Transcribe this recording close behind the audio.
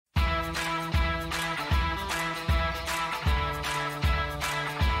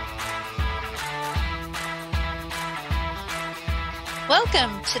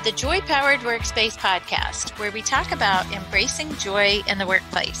Welcome to the Joy Powered Workspace podcast, where we talk about embracing joy in the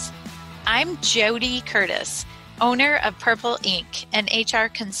workplace. I'm JoDee Curtis, owner of Purple Inc., an HR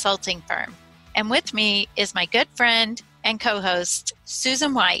consulting firm. And with me is my good friend and co-host,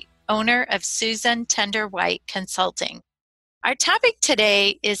 Susan White, owner of Susan Tender White Consulting. Our topic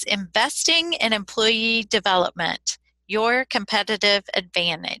today is investing in employee development, your competitive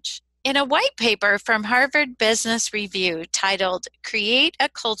advantage. In a white paper from Harvard Business Review titled Create a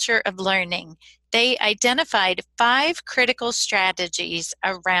Culture of Learning, they identified 5 critical strategies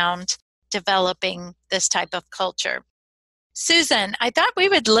around developing this type of culture. Susan, I thought we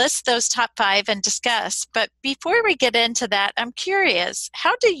would list those top 5 and discuss, but before we get into that, I'm curious,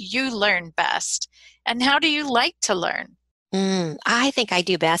 how do you learn best? And how do you like to learn? I think I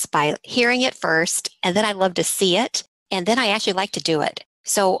do best by hearing it first, and then I love to see it, and then I actually like to do it.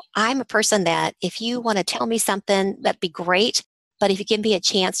 So I'm a person that if you want to tell me something, that'd be great. But if you give me a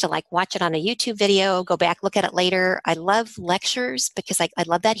chance to watch it on a YouTube video, go back, look at it later. I love lectures because I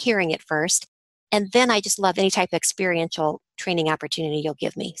love that hearing it first. And then I just love any type of experiential training opportunity you'll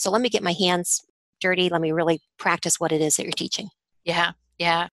give me. So let me get my hands dirty. Let me really practice what it is that you're teaching. Yeah.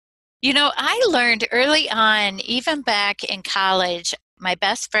 You know, I learned early on, even back in college, my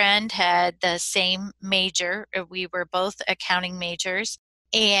best friend had the same major. We were both accounting majors,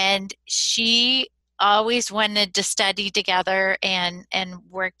 and she always wanted to study together and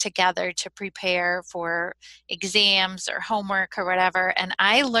work together to prepare for exams or homework or whatever. And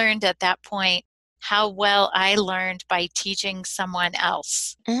I learned at that point how well I learned by teaching someone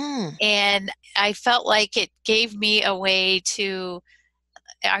else. And I felt like it gave me a way to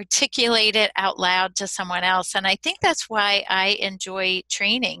articulate it out loud to someone else. And I think that's why I enjoy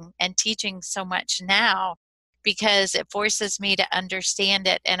training and teaching so much now, because it forces me to understand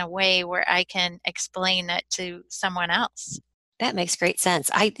it in a way where I can explain it to someone else. That makes great sense.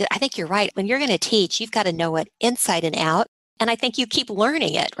 I think you're right. When you're going to teach, you've got to know it inside and out. And I think you keep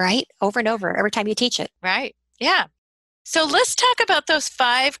learning it, right? Over and over every time you teach it. Right. Yeah. So let's talk about those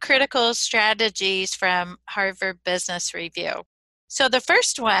 5 critical strategies from Harvard Business Review. So the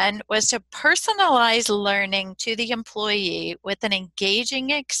first one was to personalize learning to the employee with an engaging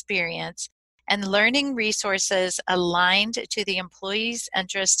experience and learning resources aligned to the employee's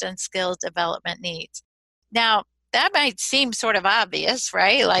interest and skill development needs. Now, that might seem sort of obvious,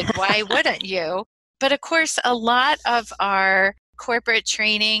 right? Like, why wouldn't you? But of course, a lot of our corporate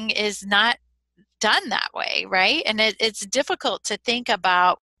training is not done that way, right? And it's difficult to think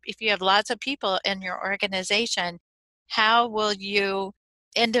about, if you have lots of people in your organization, how will you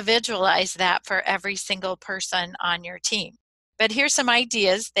individualize that for every single person on your team? But here's some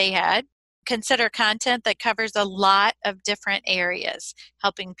ideas they had. Consider content that covers a lot of different areas,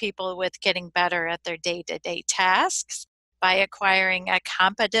 helping people with getting better at their day-to-day tasks by acquiring a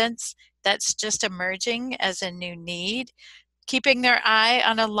competence that's just emerging as a new need, keeping their eye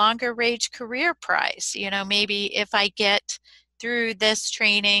on a longer range career prize. You know, maybe if I get through this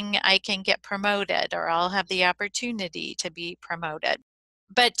training, I can get promoted, or I'll have the opportunity to be promoted.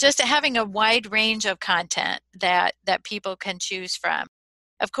 But just having a wide range of content that people can choose from.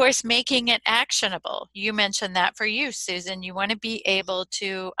 Of course, making it actionable. You mentioned that for you, Susan. You want to be able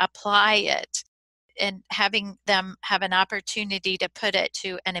to apply it and having them have an opportunity to put it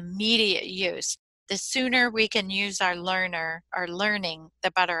to an immediate use. The sooner we can use our learning, the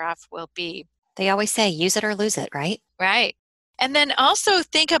better off we'll be. They always say, use it or lose it, right? Right. And then also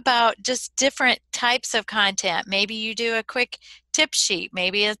think about just different types of content. Maybe you do a quick tip sheet.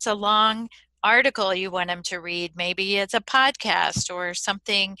 Maybe it's a long article you want them to read. Maybe it's a podcast or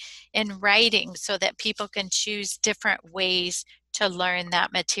something in writing so that people can choose different ways to learn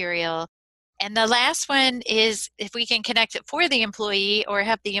that material. And the last one is if we can connect it for the employee or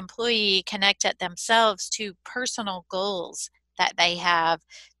have the employee connect it themselves to personal goals that they have,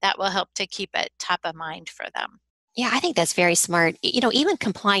 that will help to keep it top of mind for them. Yeah, I think that's very smart. You know, even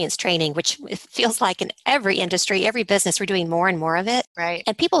compliance training, which it feels like in every industry, every business, we're doing more and more of it. Right.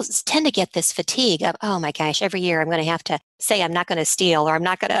 And people tend to get this fatigue of, oh my gosh, every year I'm going to have to say I'm not going to steal or I'm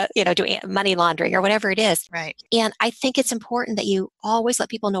not going to, do money laundering or whatever it is. Right. And I think it's important that you always let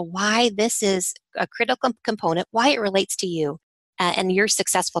people know why this is a critical component, why it relates to you and your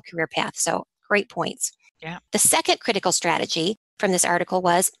successful career path. So great points. Yeah. The second critical strategy from this article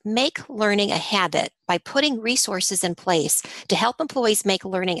was make learning a habit by putting resources in place to help employees make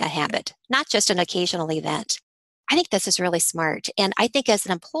learning a habit, not just an occasional event. I think this is really smart. And I think as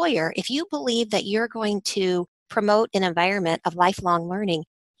an employer, if you believe that you're going to promote an environment of lifelong learning,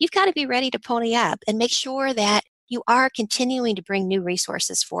 you've got to be ready to pony up and make sure that you are continuing to bring new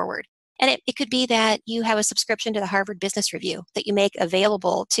resources forward. And it could be that you have a subscription to the Harvard Business Review that you make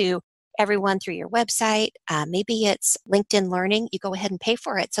available to everyone through your website. Maybe it's LinkedIn Learning. You go ahead and pay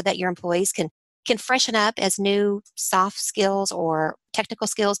for it so that your employees can freshen up as new soft skills or technical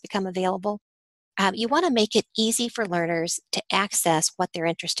skills become available. You want to make it easy for learners to access what they're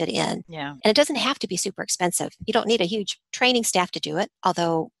interested in. Yeah. And it doesn't have to be super expensive. You don't need a huge training staff to do it,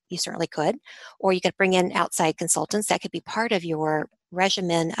 although you certainly could. Or you could bring in outside consultants. That could be part of your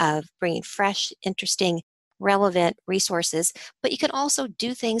regimen of bringing fresh, interesting, relevant resources. But you can also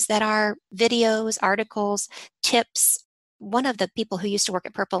do things that are videos, articles, tips. One of the people who used to work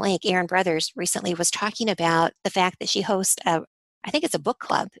at Purple Ink, Erin Brothers, recently was talking about the fact that she hosts I think it's a book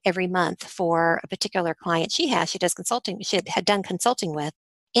club every month for a particular client she has. She does consulting, she had done consulting with.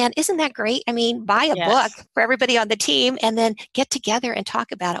 And isn't that great? I mean, buy a book Yes. for everybody on the team and then get together and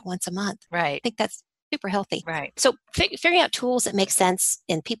talk about it once a month. I Right. think that's super healthy. Right. So figuring out tools that make sense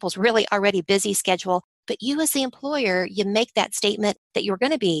in people's really already busy schedule, but you as the employer, you make that statement that you're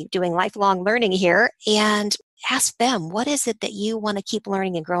going to be doing lifelong learning here and ask them, what is it that you want to keep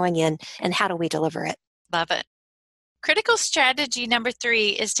learning and growing in, and how do we deliver it? Love it. Critical strategy number 3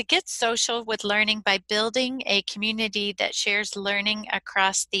 is to get social with learning by building a community that shares learning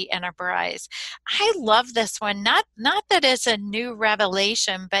across the enterprise. I love this one. Not that it's a new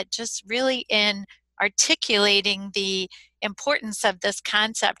revelation, but just really in articulating the importance of this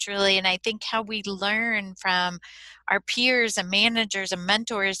concept, really. And I think how we learn from our peers and managers and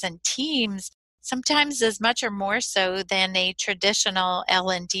mentors and teams sometimes is much or more so than a traditional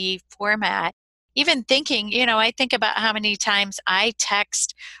L&D format. Even thinking, I think about how many times I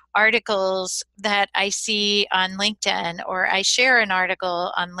text articles that I see on LinkedIn, or I share an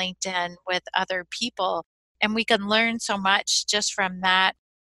article on LinkedIn with other people, and we can learn so much just from that,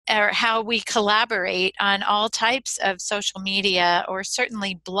 or how we collaborate on all types of social media, or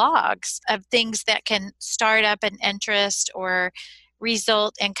certainly blogs of things that can start up an interest or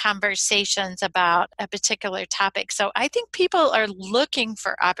result in conversations about a particular topic. So I think people are looking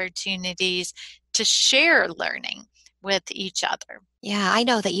for opportunities to share learning with each other. Yeah, I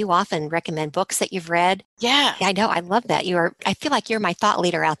know that you often recommend books that you've read. Yeah. I know, I love that. I feel like you're my thought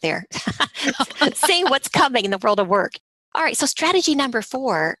leader out there, seeing what's coming in the world of work. All right, so strategy number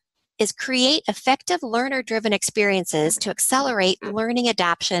 4 is create effective learner-driven experiences to accelerate learning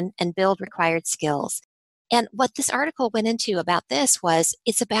adoption and build required skills. And what this article went into about this was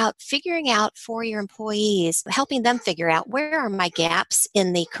it's about figuring out for your employees, helping them figure out, where are my gaps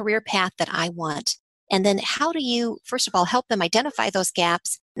in the career path that I want? And then how do you, first of all, help them identify those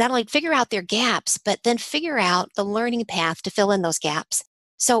gaps, not only figure out their gaps, but then figure out the learning path to fill in those gaps.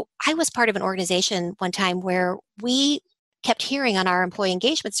 So I was part of an organization one time where we kept hearing on our employee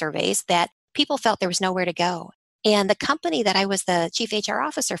engagement surveys that people felt there was nowhere to go. And the company that I was the chief HR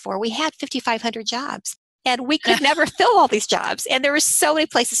officer for, we had 5,500 jobs. And we could never fill all these jobs. And there were so many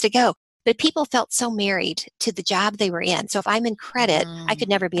places to go. But people felt so married to the job they were in. So if I'm in credit, I could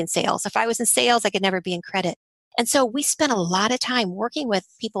never be in sales. If I was in sales, I could never be in credit. And so we spent a lot of time working with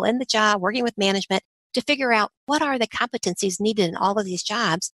people in the job, working with management to figure out what are the competencies needed in all of these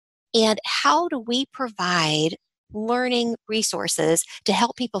jobs, and how do we provide learning resources to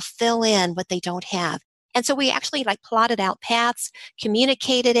help people fill in what they don't have. And so we actually plotted out paths,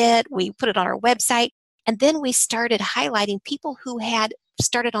 communicated it, we put it on our website, and then we started highlighting people who had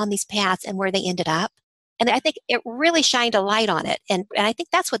started on these paths and where they ended up. And I think it really shined a light on it. And I think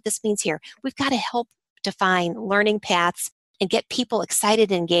that's what this means here. We've got to help define learning paths and get people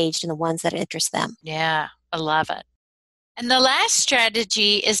excited and engaged in the ones that interest them. Yeah, I love it. And the last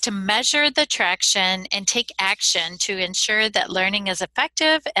strategy is to measure the traction and take action to ensure that learning is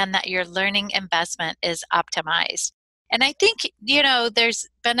effective and that your learning investment is optimized. And I think, there's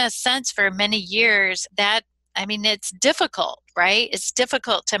been a sense for many years that, it's difficult, right? It's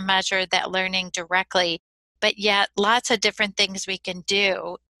difficult to measure that learning directly, but yet lots of different things we can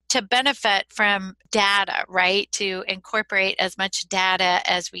do to benefit from data, right? To incorporate as much data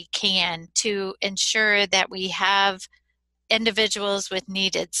as we can to ensure that we have individuals with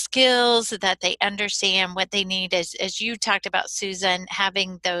needed skills, that they understand what they need, as you talked about, Susan,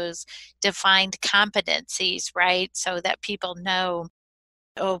 having those defined competencies, right? So that people know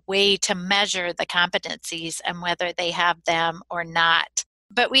a way to measure the competencies and whether they have them or not.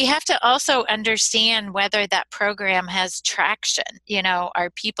 But we have to also understand whether that program has traction. Are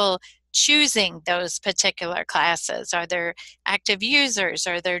people choosing those particular classes? Are there active users?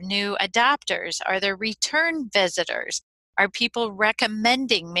 Are there new adopters? Are there return visitors? Are people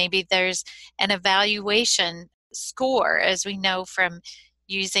recommending? Maybe there's an evaluation score, as we know from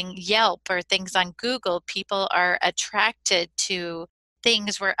using Yelp or things on Google. People are attracted to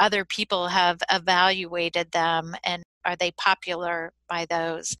things where other people have evaluated them, and are they popular by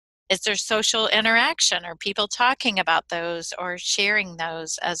those? Is there social interaction? Are people talking about those or sharing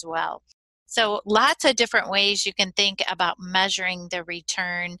those as well? So lots of different ways you can think about measuring the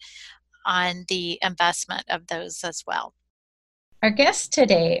return on the investment of those as well. Our guests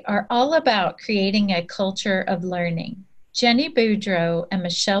today are all about creating a culture of learning. Jenny Budreau and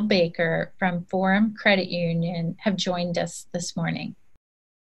Michelle Baker from Forum Credit Union have joined us this morning.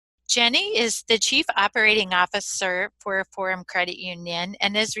 Jenny is the Chief Operating Officer for Forum Credit Union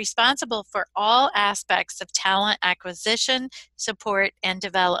and is responsible for all aspects of talent acquisition, support, and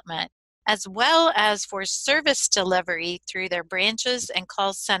development, as well as for service delivery through their branches and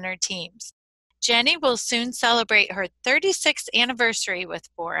call center teams. Jenny will soon celebrate her 36th anniversary with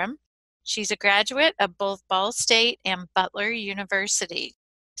Forum. She's a graduate of both Ball State and Butler University.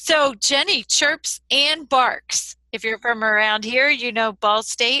 So Jenny chirps and barks. If you're from around here, you know Ball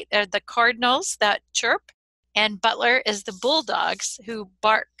State are the Cardinals that chirp, and Butler is the Bulldogs who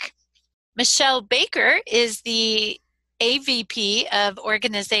bark. Michelle Baker is the AVP of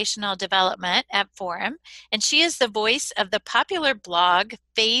Organizational Development at Forum, and she is the voice of the popular blog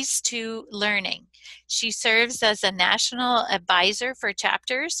Phase 2 Learning. She serves as a national advisor for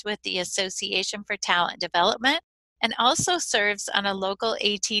chapters with the Association for Talent Development and also serves on a local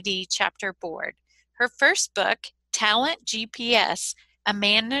ATD chapter board. Her first book, Talent GPS, A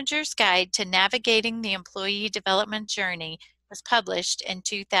Manager's Guide to Navigating the Employee Development Journey, was published in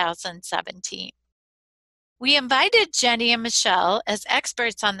 2017. We invited Jenny and Michelle as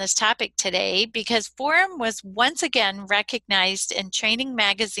experts on this topic today because Forum was once again recognized in Training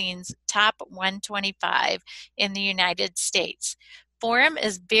Magazine's Top 125 in the United States. Forum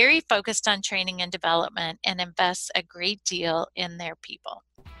is very focused on training and development and invests a great deal in their people.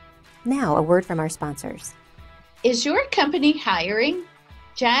 Now, a word from our sponsors. Is your company hiring?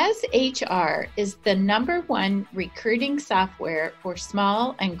 Jazz HR is the #1 recruiting software for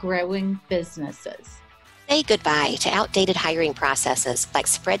small and growing businesses. Say goodbye to outdated hiring processes like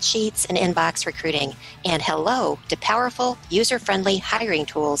spreadsheets and inbox recruiting, and hello to powerful, user-friendly hiring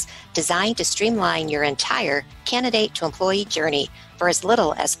tools designed to streamline your entire candidate-to-employee journey for as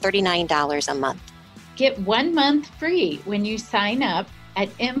little as $39 a month. Get 1 month free when you sign up at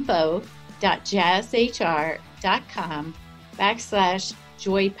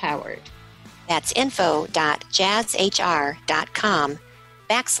info.jazzhr.com/joypowered. That's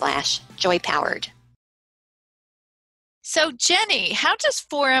info.jazzhr.com/joypowered. So Jenny, how does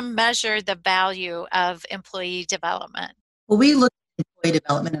Forum measure the value of employee development? Well, we look at employee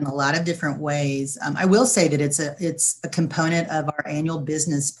development in a lot of different ways. I will say that it's a component of our annual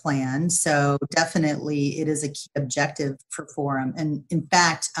business plan. So definitely it is a key objective for Forum. And in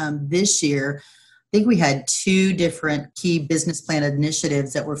fact, this year, I think we had 2 different key business plan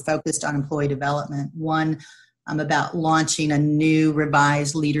initiatives that were focused on employee development. One about launching a new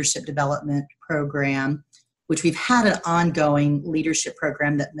revised leadership development program, which we've had an ongoing leadership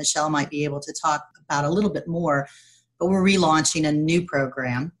program that Michelle might be able to talk about a little bit more, but we're relaunching a new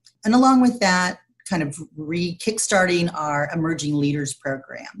program. And along with that, kind of kickstarting our emerging leaders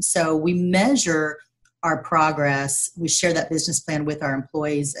program. So we measure our progress. We share that business plan with our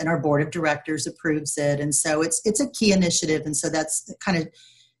employees, and our board of directors approves it. And so it's a key initiative. And so that's kind of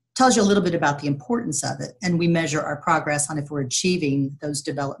tells you a little bit about the importance of it. And we measure our progress on if we're achieving those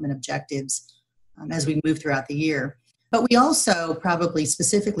development objectives as we move throughout the year. But we also, probably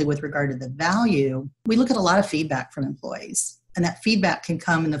specifically with regard to the value, we look at a lot of feedback from employees. And that feedback can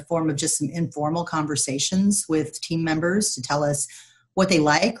come in the form of just some informal conversations with team members to tell us what they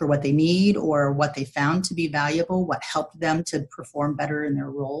like or what they need or what they found to be valuable, what helped them to perform better in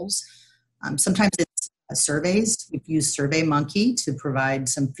their roles. Sometimes it's surveys. We've used SurveyMonkey to provide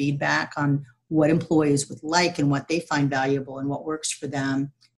some feedback on what employees would like and what they find valuable and what works for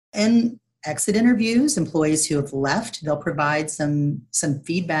them. And exit interviews, employees who have left, they'll provide some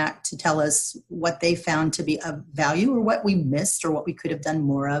feedback to tell us what they found to be of value or what we missed or what we could have done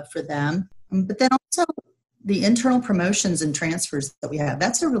more of for them. But then also the internal promotions and transfers that we have,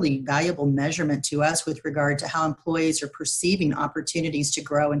 that's a really valuable measurement to us with regard to how employees are perceiving opportunities to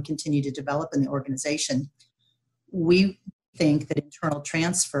grow and continue to develop in the organization. We think that internal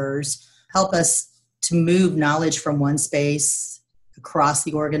transfers help us to move knowledge from one space across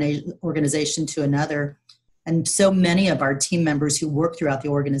the organization to another. And so many of our team members who work throughout the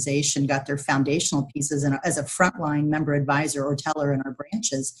organization got their foundational pieces as a frontline member advisor or teller in our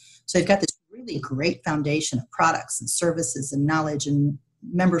branches. So they've got this really great foundation of products and services and knowledge and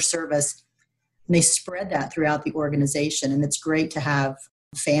member service. And they spread that throughout the organization. And it's great to have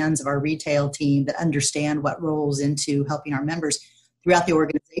fans of our retail team that understand what rolls into helping our members. throughout the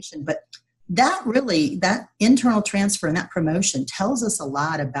organization. But that internal transfer and that promotion tells us a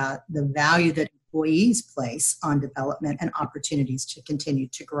lot about the value that employees place on development and opportunities to continue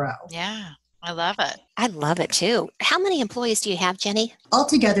to grow. Yeah, I love it. I love it too. How many employees do you have, Jenny?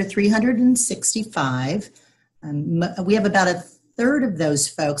 Altogether, 365. We have about a third of those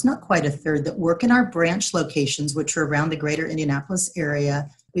folks, not quite a third, that work in our branch locations, which are around the greater Indianapolis area.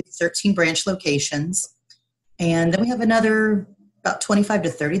 We have 13 branch locations. And then we have another about 25 to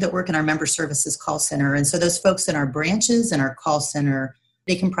 30 that work in our member services call center. And so those folks in our branches and our call center,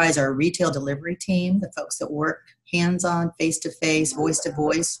 they comprise our retail delivery team, the folks that work hands-on, face-to-face,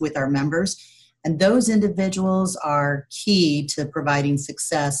 voice-to-voice with our members. And those individuals are key to providing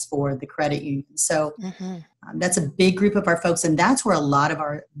success for the credit union. So that's a big group of our folks, and that's where a lot of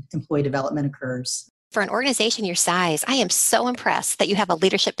our employee development occurs. For an organization your size, I am so impressed that you have a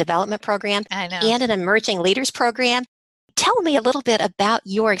leadership development program and an emerging leaders program. Tell me a little bit about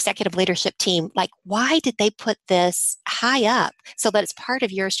your executive leadership team. Like, why did they put this high up so that it's part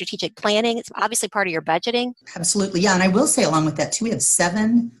of your strategic planning? It's obviously part of your budgeting. Absolutely. Yeah. And I will say along with that too, we have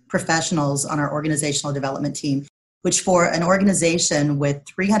 7 professionals on our organizational development team, which for an organization with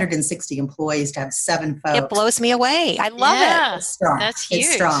 360 employees to have 7 folks. It blows me away. I love it. It's strong. That's huge.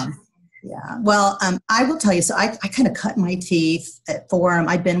 It's strong. Yeah. Well, I will tell you, so I kind of cut my teeth at Forum.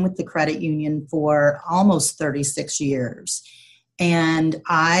 I've been with the credit union for almost 36 years. And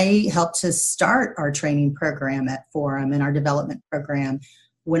I helped to start our training program at Forum and our development program.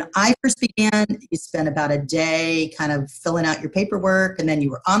 When I first began, you spent about a day kind of filling out your paperwork, and then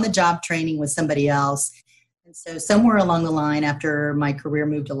you were on the job training with somebody else. And so somewhere along the line, after my career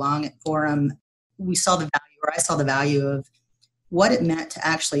moved along at Forum, I saw the value of what it meant to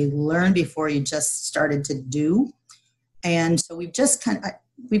actually learn before you just started to do. And so we've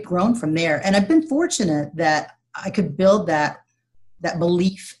grown from there. And I've been fortunate that I could build that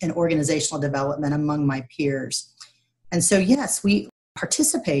belief in organizational development among my peers. And so, yes, we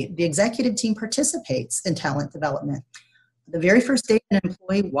participate. The executive team participates in talent development. The very first day an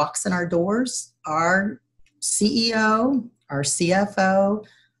employee walks in our doors, our CEO, our CFO,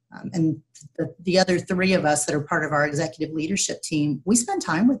 and the other 3 of us that are part of our executive leadership team, we spend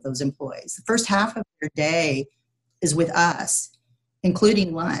time with those employees. The first half of their day is with us,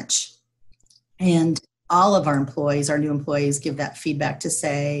 including lunch. And all of our employees, our new employees, give that feedback to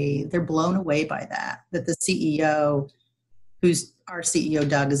say they're blown away by that the CEO, who's our CEO,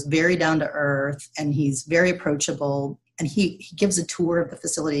 Doug, is very down to earth, and he's very approachable. And he gives a tour of the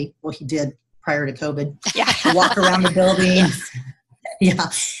facility. Well, he did prior to COVID. Yeah. Walk around the building. Yeah.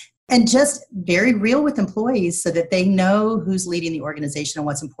 And just very real with employees so that they know who's leading the organization and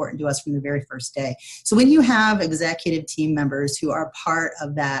what's important to us from the very first day. So when you have executive team members who are part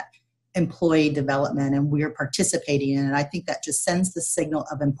of that employee development and we're participating in it, I think that just sends the signal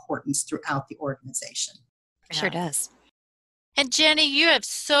of importance throughout the organization. Sure does. And Jenny, you have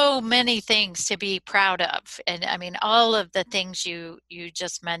so many things to be proud of. And I mean, all of the things you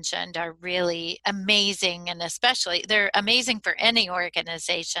just mentioned are really amazing. And especially, they're amazing for any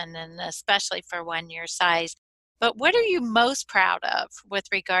organization and especially for one your size. But what are you most proud of with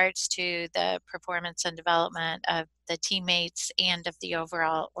regards to the performance and development of the teammates and of the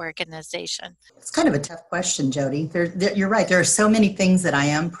overall organization? It's kind of a tough question, JoDee. You're right. There are so many things that I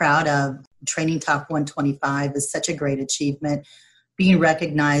am proud of. Training Top 125 is such a great achievement. Being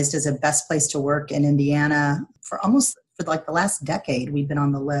recognized as a best place to work in Indiana for like the last decade, we've been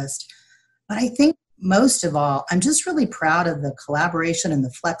on the list. But I think most of all, I'm just really proud of the collaboration and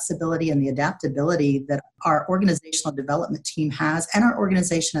the flexibility and the adaptability that our organizational development team has and our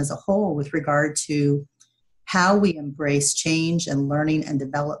organization as a whole with regard to how we embrace change and learning and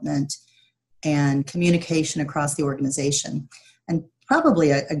development and communication across the organization. And probably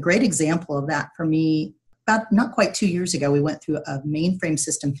a great example of that for me, about not quite 2 years ago, we went through a mainframe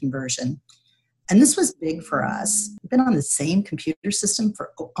system conversion. And this was big for us. We've been on the same computer system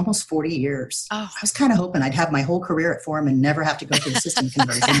for almost 40 years. Oh. I was kind of hoping I'd have my whole career at Forum and never have to go through the system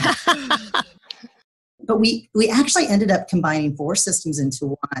conversion. But we actually ended up combining 4 systems into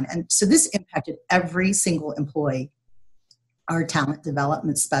one. And so this impacted every single employee. Our talent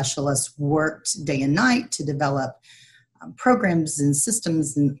development specialists worked day and night to develop programs and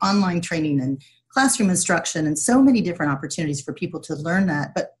systems and online training and classroom instruction and so many different opportunities for people to learn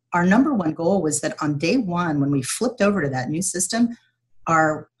that. But our number one goal was that on day one, when we flipped over to that new system,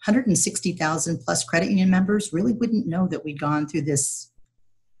 our 160,000 plus credit union members really wouldn't know that we'd gone through this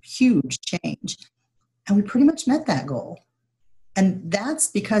huge change. And we pretty much met that goal. And that's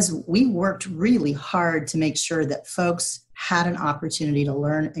because we worked really hard to make sure that folks had an opportunity to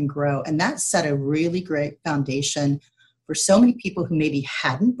learn and grow. And that set a really great foundation for so many people who maybe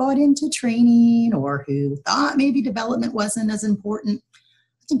hadn't bought into training or who thought maybe development wasn't as important.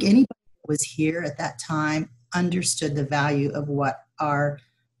 I think anybody who was here at that time understood the value of what our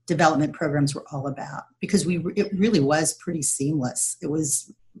development programs were all about, because it really was pretty seamless. It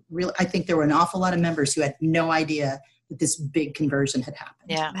was really, I think there were an awful lot of members who had no idea that this big conversion had happened.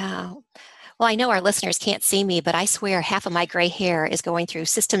 Yeah. Wow. Well, I know our listeners can't see me, but I swear half of my gray hair is going through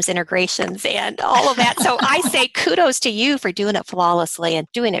systems integrations and all of that. So I say kudos to you for doing it flawlessly and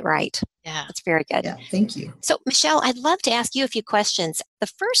doing it right. Yeah. That's very good. Yeah, thank you. So, Michelle, I'd love to ask you a few questions. The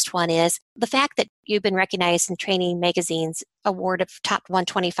first one is the fact that you've been recognized in Training Magazine's award of top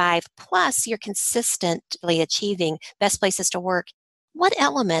 125, plus you're consistently achieving best places to work. What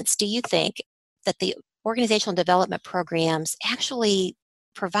elements do you think that the organizational development programs actually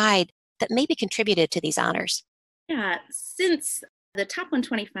provide that maybe contributed to these honors? Yeah, since the top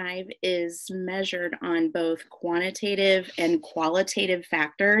 125 is measured on both quantitative and qualitative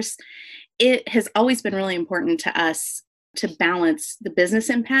factors, it has always been really important to us to balance the business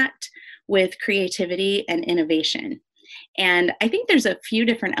impact with creativity and innovation. And I think there's a few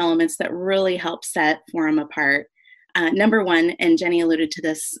different elements that really help set Forum apart. Number one, and Jenny alluded to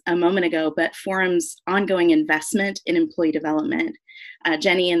this a moment ago, but Forum's ongoing investment in employee development.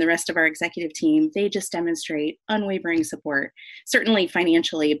 Jenny and the rest of our executive team, they just demonstrate unwavering support, certainly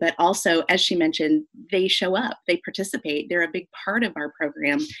financially, but also, as she mentioned, they show up, they participate, they're a big part of our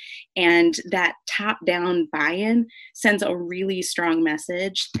program. And that top-down buy-in sends a really strong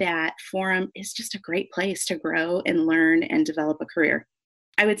message that Forum is just a great place to grow and learn and develop a career.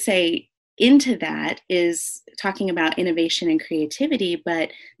 I would say into that is talking about innovation and creativity,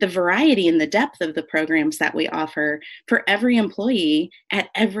 but the variety and the depth of the programs that we offer for every employee at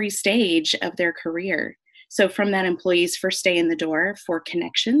every stage of their career. So from that employee's first day in the door for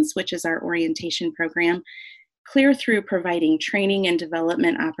Connections, which is our orientation program, clear through providing training and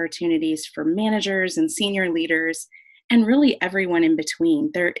development opportunities for managers and senior leaders, and really everyone in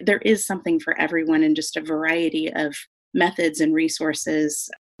between. There is something for everyone in just a variety of methods and resources.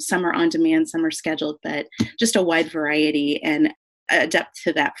 Some are on demand, some are scheduled, but just a wide variety and a depth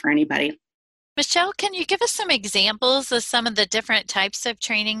to that for anybody. Michelle, can you give us some examples of some of the different types of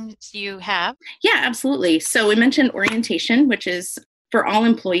trainings you have? Yeah, absolutely. So we mentioned orientation, which is for all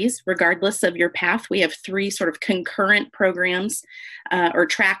employees, regardless of your path. We have 3 sort of concurrent programs or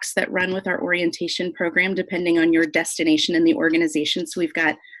tracks that run with our orientation program, depending on your destination in the organization. So we've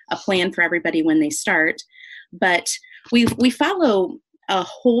got a plan for everybody when they start. But we follow a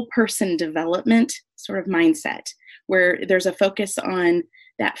whole person development sort of mindset where there's a focus on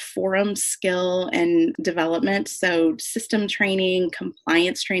that Forum skill and development. So system training,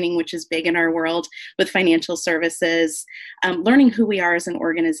 compliance training, which is big in our world with financial services, learning who we are as an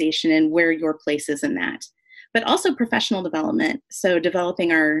organization and where your place is in that. But also professional development. So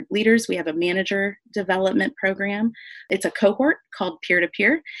developing our leaders, we have a manager development program. It's a cohort called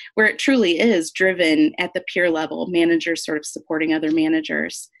Peer-to-Peer, where it truly is driven at the peer level, managers sort of supporting other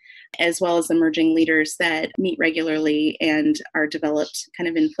managers, as well as emerging leaders that meet regularly and are developed kind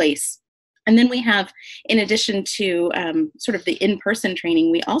of in place. And then we have, in addition to sort of the in-person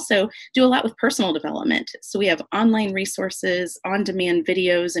training, we also do a lot with personal development. So we have online resources, on-demand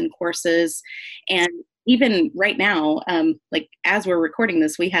videos and courses, and even right now, like as we're recording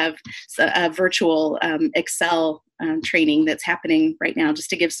this, we have a virtual Excel training that's happening right now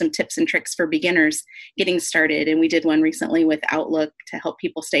just to give some tips and tricks for beginners getting started. And we did one recently with Outlook to help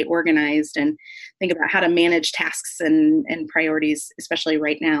people stay organized and think about how to manage tasks and priorities, especially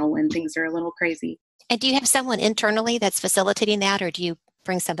right now when things are a little crazy. And do you have someone internally that's facilitating that, or do you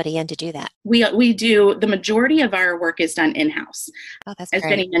bring somebody in to do that? We do. The majority of our work is done in-house. Oh, that's As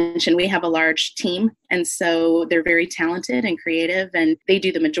great. Jenny mentioned, we have a large team, and so they're very talented and creative, and they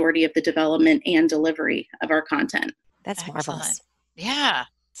do the majority of the development and delivery of our content. That's Excellent. marvelous. Yeah,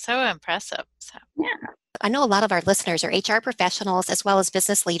 so impressive. So. Yeah. I know a lot of our listeners are HR professionals as well as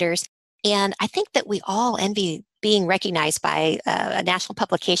business leaders, and I think that we all envy being recognized by a national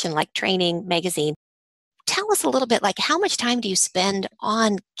publication like Training Magazine. Tell us a little bit, like, how much time do you spend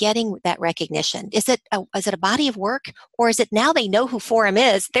on getting that recognition? Is it a body of work, or is it now they know who Forum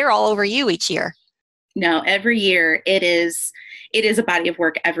is, they're all over you each year? No, every year it is a body of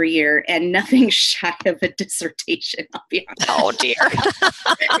work every year, and nothing shy of a dissertation, I'll be honest. Oh, dear.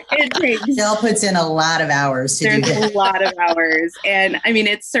 It takes, Jill puts in a lot of hours to do there's that. a lot of hours. And I mean,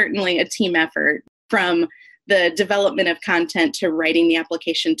 it's certainly a team effort, from the development of content to writing the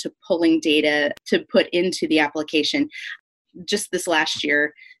application to pulling data to put into the application. just this last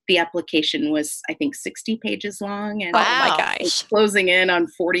year, the application was, I think, 60 pages long, and Oh my Wow. gosh. it's closing in on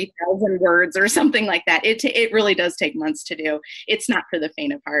 40,000 words or something like that. It really does take months to do. It's not for the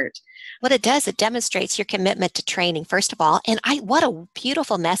faint of heart. What it does, it demonstrates your commitment to training, first of all. And what a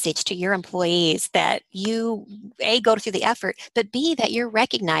beautiful message to your employees that you, A, go through the effort, but B, that you're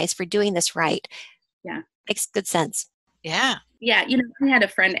recognized for doing this right. Yeah. Makes good sense. Yeah. Yeah, I had a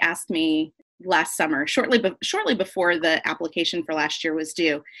friend ask me last summer, shortly before the application for last year was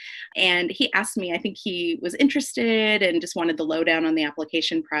due. And he asked me, I think he was interested and just wanted the lowdown on the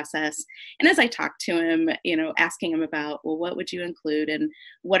application process. And as I talked to him, asking him about, well, what would you include and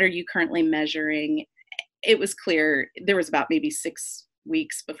what are you currently measuring? It was clear there was about maybe 6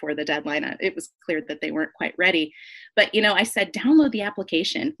 weeks before the deadline. It was clear that they weren't quite ready. But, I said, download the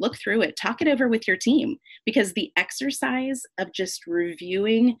application, look through it, talk it over with your team, because the exercise of just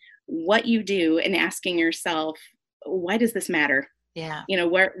reviewing what you do and asking yourself, why does this matter? Yeah.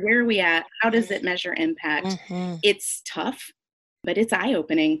 Where are we at? How does it measure impact? Mm-hmm. It's tough, but it's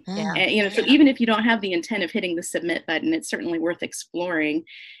eye-opening. Yeah. And, so even if you don't have the intent of hitting the submit button, it's certainly worth exploring.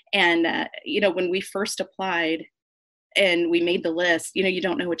 And, when we first applied, and we made the list, you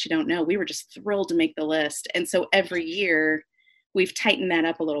don't know what you don't know. We were just thrilled to make the list. And so every year we've tightened that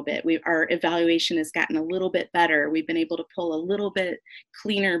up a little bit. Our evaluation has gotten a little bit better. We've been able to pull a little bit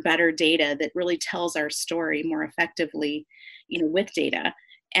cleaner, better data that really tells our story more effectively, with data.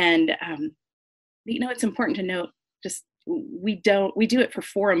 And, it's important to note, just we do it for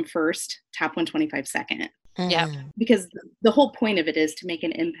forum first, top 125 second. Yeah. Because the whole point of it is to make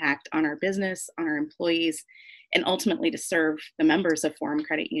an impact on our business, on our employees, and ultimately to serve the members of Forum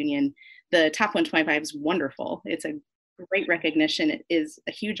Credit Union. The top 125 is wonderful. It's a great recognition. It is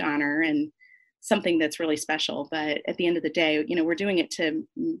a huge honor and something that's really special. But at the end of the day, we're doing it to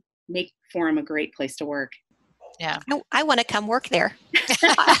make Forum a great place to work. Yeah. I want to come work there.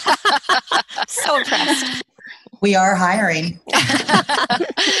 So impressed. We are hiring.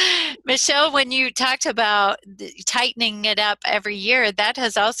 Michelle, when you talked about tightening it up every year, that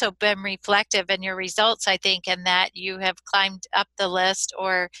has also been reflective in your results, I think, and that you have climbed up the list,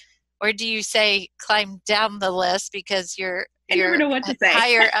 or do you say climb down the list because you're never know what to say.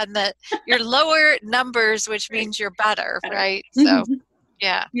 higher on your lower numbers, which means you're better, right? So,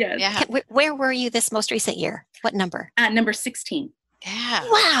 yeah. Yes. Yeah. Where were you this most recent year? What number? Number 16. Yeah.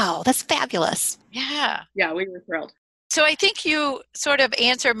 Wow, that's fabulous. Yeah. Yeah, we were thrilled. So I think you sort of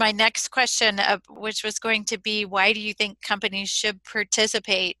answered my next question, which was going to be, why do you think companies should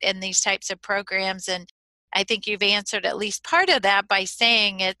participate in these types of programs? And I think you've answered at least part of that by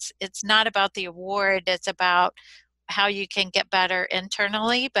saying it's not about the award, it's about how you can get better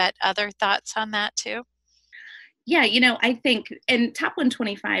internally. But other thoughts on that too? Yeah, I think, and Top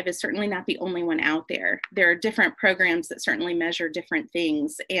 125 is certainly not the only one out there. There are different programs that certainly measure different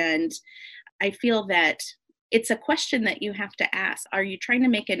things. And I feel that it's a question that you have to ask. Are you trying to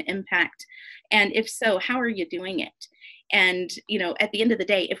make an impact? And if so, how are you doing it? And, at the end of the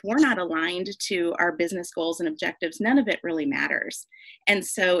day, if we're not aligned to our business goals and objectives, none of it really matters. And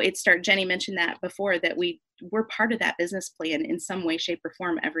so Jenny mentioned that before, that we're part of that business plan in some way, shape, or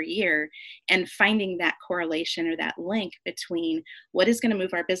form every year, and finding that correlation or that link between what is going to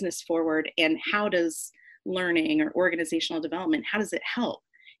move our business forward and how does learning or organizational development, how does it help?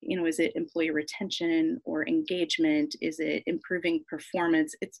 Is it employee retention or engagement? Is it improving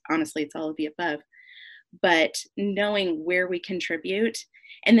performance? It's all of the above. But knowing where we contribute,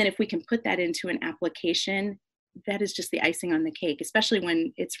 and then if we can put that into an application, that is just the icing on the cake, especially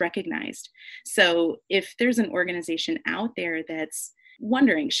when it's recognized. So if there's an organization out there that's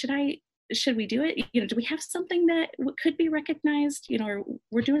wondering, should we do it? Do we have something that could be recognized? Or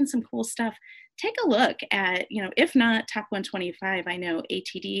we're doing some cool stuff. Take a look at, if not Top 125, I know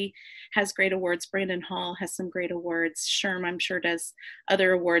ATD has great awards. Brandon Hall has some great awards. SHRM, I'm sure, does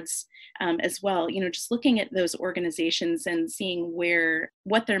other awards as well. Just looking at those organizations and seeing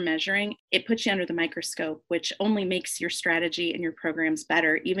what they're measuring, it puts you under the microscope, which only makes your strategy and your programs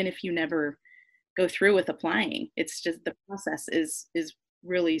better, even if you never go through with applying. It's just the process is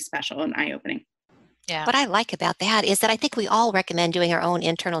really special and eye-opening. Yeah. What I like about that is that I think we all recommend doing our own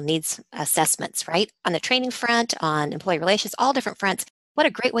internal needs assessments, right? On the training front, on employee relations, all different fronts. What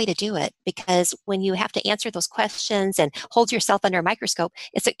a great way to do it, because when you have to answer those questions and hold yourself under a microscope,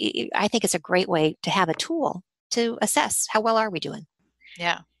 I think it's a great way to have a tool to assess how well are we doing.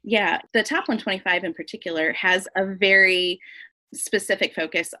 Yeah. Yeah. The Top 125 in particular has a very specific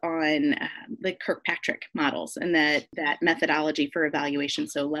focus on the Kirkpatrick models and that methodology for evaluation.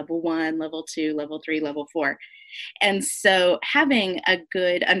 So level 1, level 2, level 3, level 4. And so having a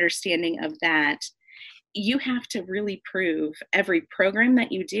good understanding of that you have to really prove every program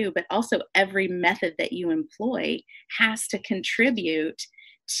that you do, but also every method that you employ has to contribute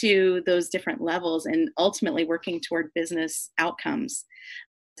to those different levels and ultimately working toward business outcomes.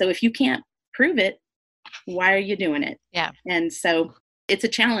 So if you can't prove it, why are you doing it? Yeah. And so it's a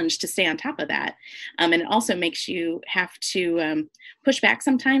challenge to stay on top of that. And it also makes you have to push back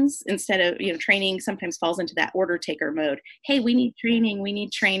sometimes instead of, training sometimes falls into that order taker mode. Hey, we need training. We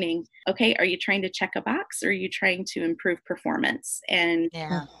need training. Okay. Are you trying to check a box or are you trying to improve performance? And,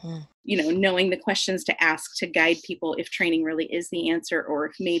 Yeah. knowing the questions to ask to guide people if training really is the answer or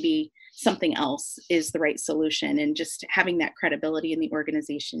if maybe something else is the right solution, and just having that credibility in the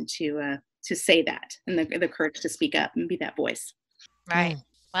organization to say that, and the courage to speak up and be that voice. Right.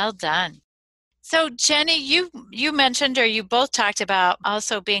 Well done. So Jenny, you mentioned, or you both talked about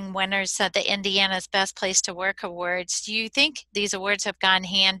also being winners at the Indiana's Best Place to Work Awards. Do you think these awards have gone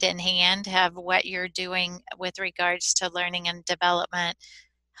hand in hand? Have what you're doing with regards to learning and development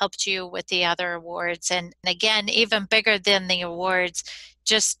helped you with the other awards? And again, even bigger than the awards,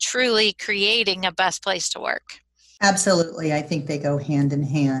 just truly creating a best place to work. Absolutely. I think they go hand in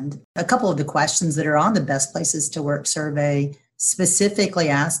hand. A couple of the questions that are on the Best Places to Work survey specifically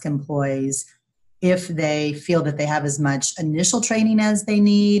ask employees if they feel that they have as much initial training as they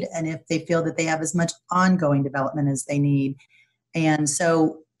need and if they feel that they have as much ongoing development as they need. And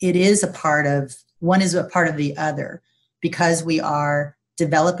so it is one is a part of the other. Because we are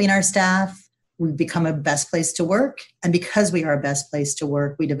developing our staff, we become a best place to work. And because we are a best place to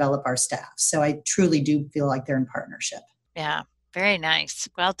work, we develop our staff. So I truly do feel like they're in partnership. Yeah, very nice.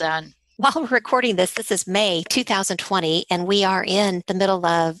 Well done. While we're recording this is May 2020, and we are in the middle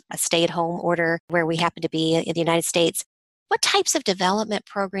of a stay-at-home order where we happen to be in the United States. What types of development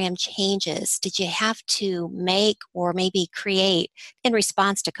program changes did you have to make or maybe create in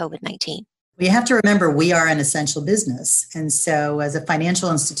response to COVID-19? We have to remember we are an essential business. And so as a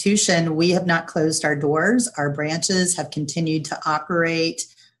financial institution, we have not closed our doors. Our branches have continued to operate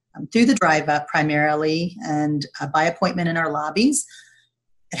through the drive-up primarily and by appointment in our lobbies.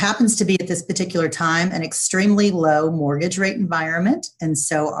 It happens to be at this particular time an extremely low mortgage rate environment. And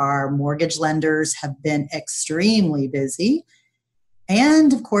so our mortgage lenders have been extremely busy.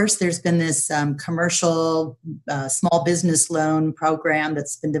 And of course, there's been this commercial small business loan program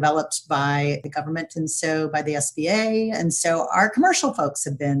that's been developed by the government and so by the SBA. And so our commercial folks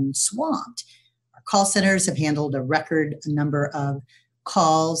have been swamped. Our call centers have handled a record number of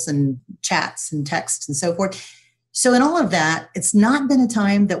calls and chats and texts and so forth. So in all of that, it's not been a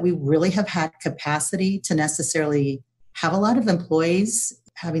time that we really have had capacity to necessarily have a lot of employees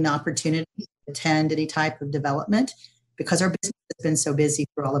having the opportunity to attend any type of development because our business has been so busy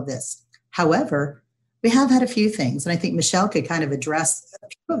through all of this. However, we have had a few things, and I think Michelle could kind of address a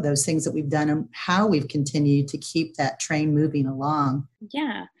few of those things that we've done and how we've continued to keep that train moving along.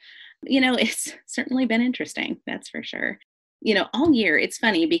 Yeah. It's certainly been interesting, that's for sure. All year, it's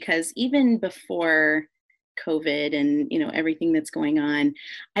funny because even before COVID and, everything that's going on,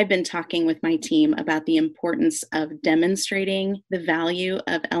 I've been talking with my team about the importance of demonstrating the value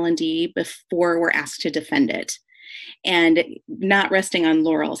of L&D before we're asked to defend it. And not resting on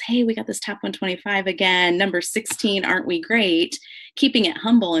laurels. Hey, we got this top 125 again, number 16, aren't we great? Keeping it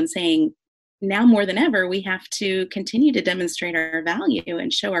humble and saying, now more than ever, we have to continue to demonstrate our value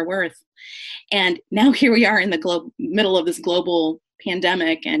and show our worth. And now here we are in the middle of this global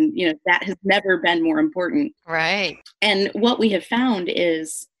pandemic, and that has never been more important. Right. And what we have found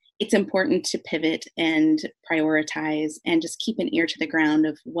is it's important to pivot and prioritize and just keep an ear to the ground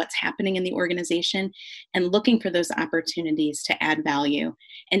of what's happening in the organization and looking for those opportunities to add value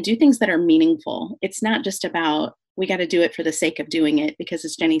and do things that are meaningful. It's not just about we got to do it for the sake of doing it, because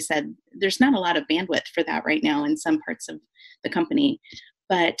as Jenny said, there's not a lot of bandwidth for that right now in some parts of the company.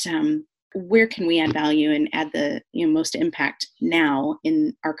 But where can we add value and add the most impact now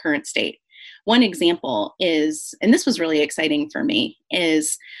in our current state? One example is, and this was really exciting for me,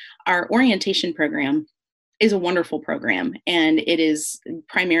 is our orientation program is a wonderful program, and it is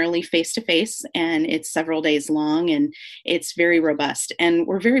primarily face-to-face, and it's several days long, and it's very robust, and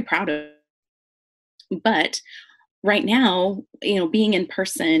we're very proud of it. But right now, being in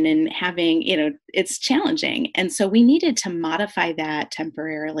person and having, it's challenging. And so we needed to modify that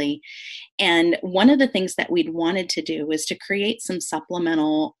temporarily. And one of the things that we'd wanted to do was to create some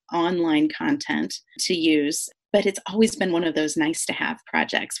supplemental online content to use. But it's always been one of those nice to have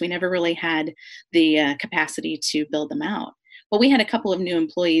projects. We never really had the capacity to build them out. Well, we had a couple of new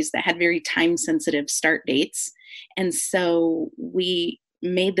employees that had very time sensitive start dates. And so we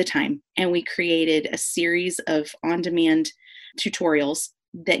made the time and we created a series of on-demand tutorials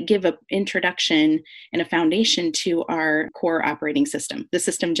that give an introduction and a foundation to our core operating system, the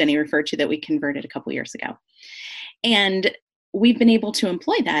system Jenny referred to that we converted a couple years ago. And we've been able to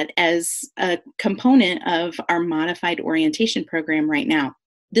employ that as a component of our modified orientation program right now.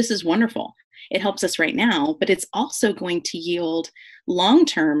 This is wonderful. It helps us right now, but it's also going to yield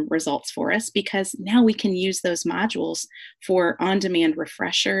long-term results for us because now we can use those modules for on-demand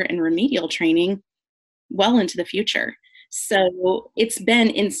refresher and remedial training well into the future. So it's been,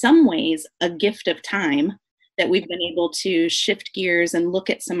 in some ways, a gift of time that we've been able to shift gears and look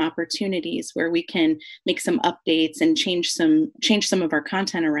at some opportunities where we can make some updates and change some of our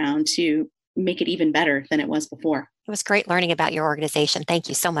content around to make it even better than it was before. It was great learning about your organization. Thank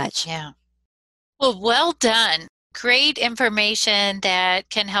you so much. Yeah. Well done. Great information that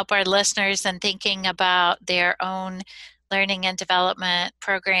can help our listeners in thinking about their own learning and development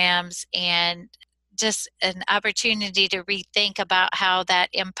programs, and just an opportunity to rethink about how that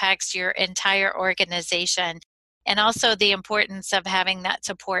impacts your entire organization, and also the importance of having that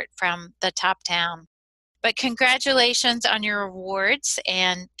support from the top down. But congratulations on your awards,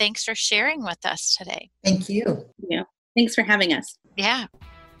 and thanks for sharing with us today. Thank you. Yeah. Thanks for having us. Yeah.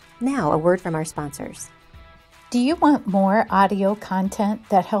 Now, a word from our sponsors. Do you want more audio content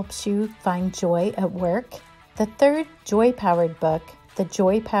that helps you find joy at work? The third Joy-Powered book, The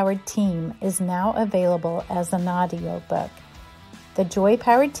Joy-Powered Team, is now available as an audiobook. The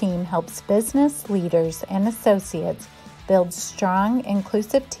Joy-Powered Team helps business leaders and associates build strong,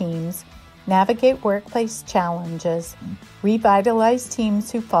 inclusive teams, navigate workplace challenges, revitalize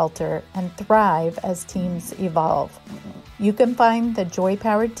teams who falter, and thrive as teams evolve. You can find the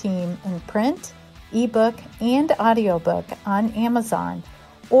Joy-Powered Team in print, ebook, and audiobook on Amazon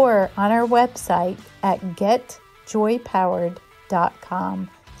or on our website at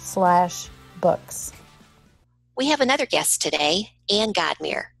getjoypowered.com/books. We have another guest today, Ann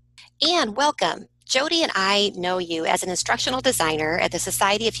Godmere. Ann, welcome. JoDee and I know you as an instructional designer at the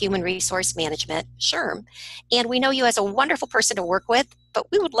Society of Human Resource Management, SHRM, and we know you as a wonderful person to work with,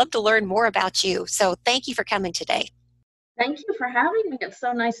 but we would love to learn more about you. So thank you for coming today. Thank you for having me. It's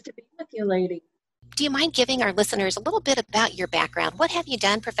so nice to be with you, lady. Do you mind giving our listeners a little bit about your background? What have you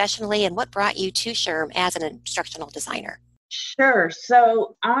done professionally and what brought you to SHRM as an instructional designer? Sure.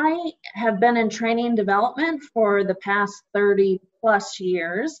 So I have been in training and development for the past 30 plus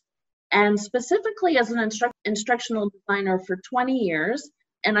years, and specifically as an instructional designer for 20 years.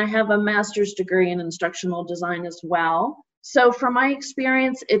 And I have a master's degree in instructional design as well. So from my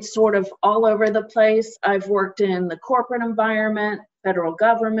experience, it's sort of all over the place. I've worked in the corporate environment, federal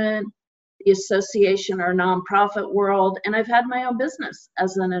government, the association or nonprofit world, and I've had my own business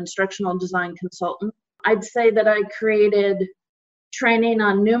as an instructional design consultant. I'd say that I created training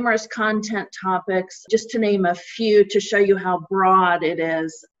on numerous content topics, just to name a few to show you how broad it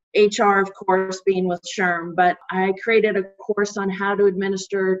is. HR, of course, being with SHRM, but I created a course on how to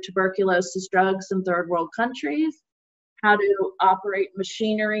administer tuberculosis drugs in third world countries, how to operate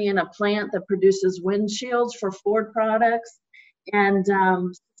machinery in a plant that produces windshields for Ford products, and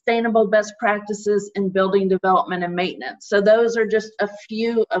sustainable best practices in building development and maintenance. So those are just a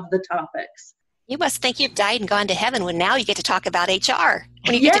few of the topics. You must think you've died and gone to heaven when now you get to talk about HR,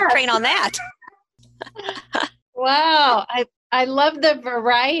 when you get to train on that. Wow. I love the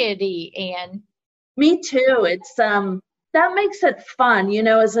variety, Ann. Me too. It's that makes it fun,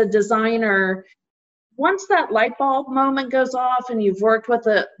 as a designer. Once that light bulb moment goes off and you've worked with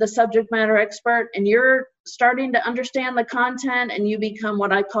the subject matter expert and you're starting to understand the content and you become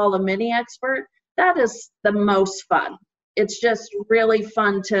what I call a mini expert, that is the most fun. It's just really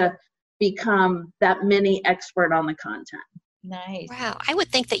fun to become that mini expert on the content. Nice. Wow. I would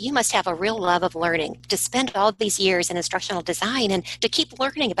think that you must have a real love of learning, to spend all these years in instructional design and to keep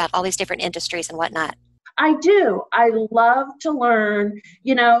learning about all these different industries and whatnot. I do. I love to learn.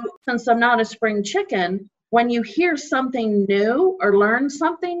 Since I'm not a spring chicken, when you hear something new or learn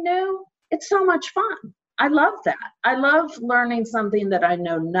something new, it's so much fun. I love that. I love learning something that I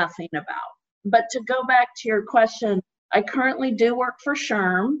know nothing about. But to go back to your question, I currently do work for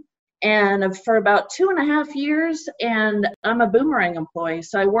SHRM and for about 2.5 years, and I'm a Boomerang employee.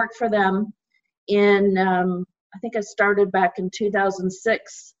 So I worked for them in, I think I started back in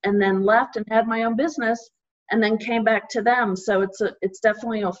 2006 and then left and had my own business and then came back to them. So it's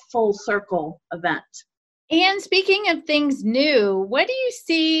definitely a full circle event. And speaking of things new, what do you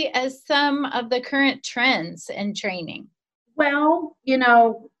see as some of the current trends in training? Well,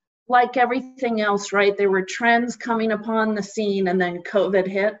 like everything else, right? There were trends coming upon the scene and then COVID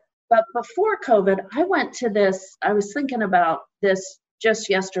hit. But before COVID, I was thinking about this just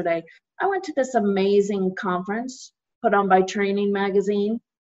yesterday. I went to this amazing conference put on by Training Magazine.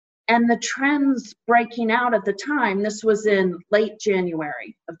 And the trends breaking out at the time, this was in late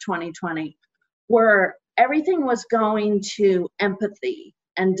January of 2020, where everything was going to empathy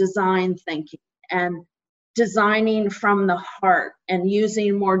and design thinking and designing from the heart and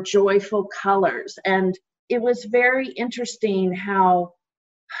using more joyful colors. And it was very interesting how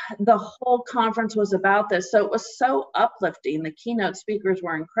the whole conference was about this. So it was so uplifting. The keynote speakers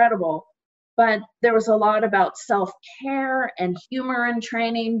were incredible, but there was a lot about self-care and humor in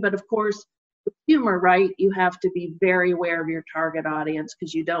training. But of course, with humor, right, you have to be very aware of your target audience,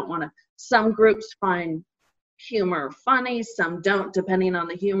 because you don't want to, some groups find humor funny, some don't, depending on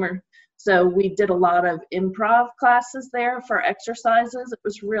the humor. So we did a lot of improv classes there for exercises. It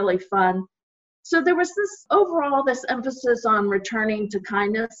was really fun. So there was this overall, this emphasis on returning to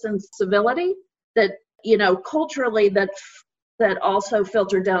kindness and civility that, you know, culturally that also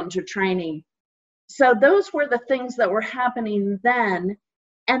filtered down to training. So those were the things that were happening then.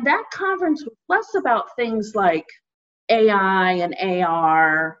 And that conference was less about things like AI and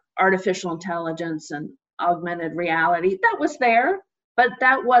AR, artificial intelligence and augmented reality. That was there, but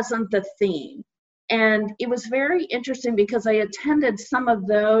that wasn't the theme. And it was very interesting because I attended some of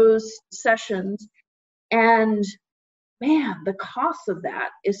those sessions, and man, the cost of that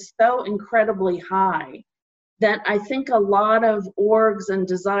is so incredibly high that I think a lot of orgs and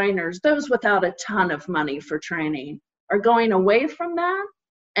designers, those without a ton of money for training, are going away from that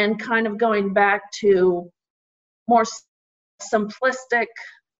and kind of going back to more simplistic,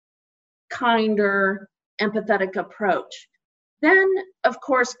 kinder, empathetic approach. Then, of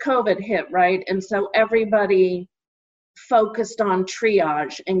course, COVID hit, right? And so everybody focused on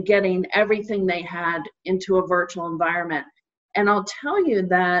triage and getting everything they had into a virtual environment. And I'll tell you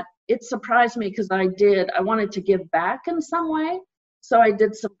that it surprised me because I wanted to give back in some way. So I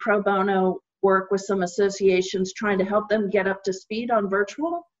did some pro bono work with some associations trying to help them get up to speed on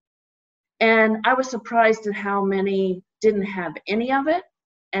virtual. And I was surprised at how many didn't have any of it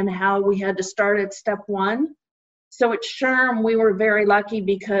and how we had to start at step one. So at SHRM, we were very lucky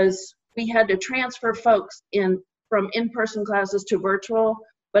because we had to transfer folks from in-person classes to virtual.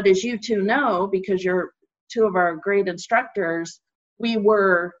 But as you two know, because you're two of our great instructors, we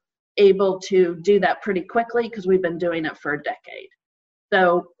were able to do that pretty quickly because we've been doing it for a decade.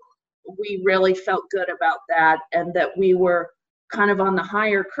 So we really felt good about that, and that we were kind of on the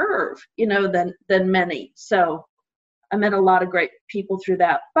higher curve, you know, than many. So I met a lot of great people through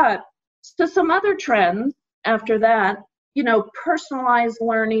that. But so some other trends after that, you know, personalized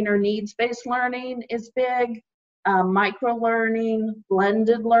learning or needs-based learning is big, micro-learning,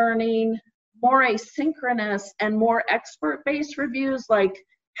 blended learning, more asynchronous and more expert-based reviews, like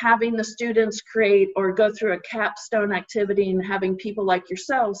having the students create or go through a capstone activity and having people like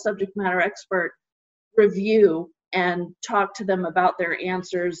yourselves, subject matter expert, review and talk to them about their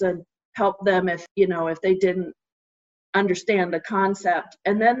answers and help them if they didn't understand the concept.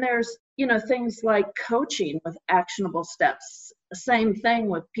 And then there's, you know, things like coaching with actionable steps. Same thing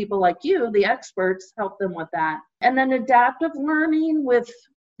with people like you, the experts, help them with that. And then adaptive learning with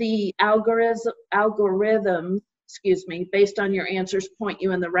the algorithm, based on your answers, point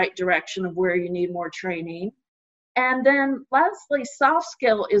you in the right direction of where you need more training. And then lastly, soft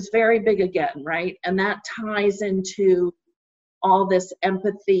skill is very big again, right? And that ties into all this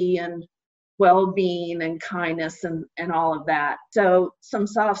empathy and well-being and kindness and all of that. So some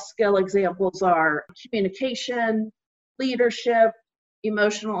soft skill examples are communication, leadership,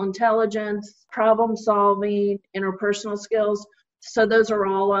 emotional intelligence, problem solving, interpersonal skills. So those are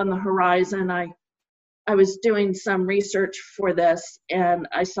all on the horizon. I was doing some research for this, and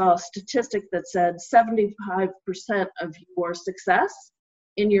I saw a statistic that said 75% of your success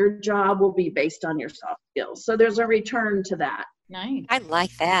in your job will be based on your soft skills. So there's a return to that. Nice. I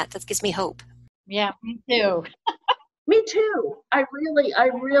like that. That gives me hope. Yeah, me too. Me too. I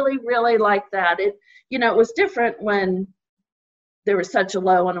really like that. It was different when there was such a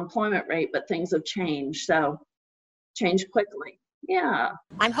low unemployment rate, but things have changed. So changed quickly. Yeah.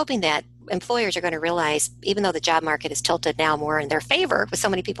 I'm hoping that employers are going to realize, even though the job market is tilted now more in their favor with so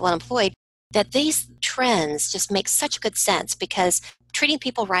many people unemployed, that these trends just make such good sense, because treating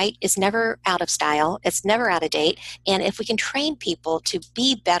people right is never out of style. It's never out of date. And if we can train people to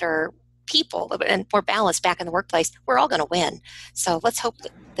be better people and more balanced back in the workplace, we're all going to win. So let's hope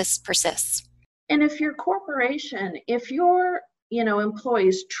that this persists. And if your corporation, if your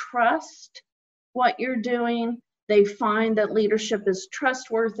employees trust what you're doing, they find that leadership is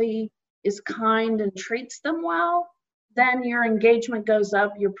trustworthy, is kind, and treats them well, then your engagement goes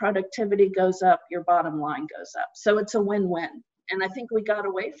up, your productivity goes up, your bottom line goes up. So it's a win-win. And I think we got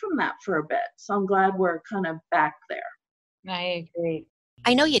away from that for a bit. So I'm glad we're kind of back there. I agree.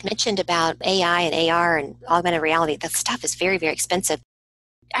 I know you'd mentioned about AI and AR and augmented reality. That stuff is very, very expensive.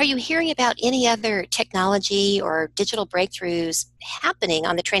 Are you hearing about any other technology or digital breakthroughs happening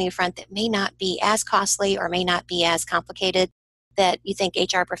on the training front that may not be as costly or may not be as complicated that you think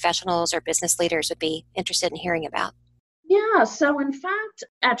HR professionals or business leaders would be interested in hearing about? Yeah, so in fact,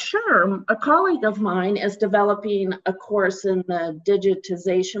 at SHRM, a colleague of mine is developing a course in the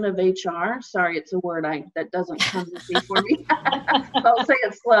digitization of HR. Sorry, it's a word that doesn't come easy for me. I'll say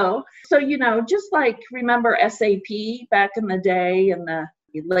it slow. So, just like remember SAP back in the day in the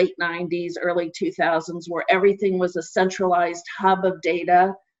late 90s, early 2000s, where everything was a centralized hub of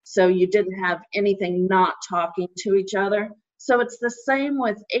data. So you didn't have anything not talking to each other. So it's the same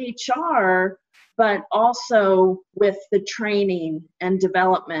with HR, but also with the training and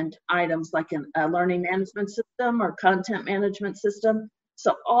development items like a learning management system or content management system.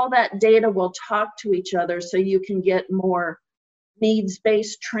 So all that data will talk to each other so you can get more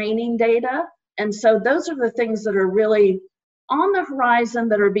needs-based training data. And so those are the things that are really on the horizon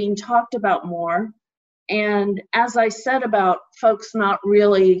that are being talked about more. And as I said about folks not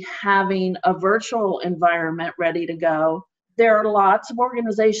really having a virtual environment ready to go, there are lots of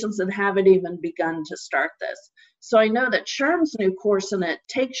organizations that haven't even begun to start this. So I know that SHRM's new course in it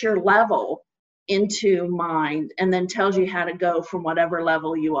takes your level into mind and then tells you how to go from whatever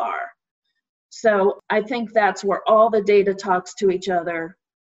level you are. So I think that's where all the data talks to each other,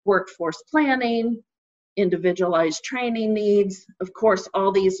 workforce planning, individualized training needs, of course,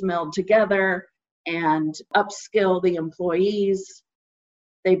 all these meld together and upskill the employees.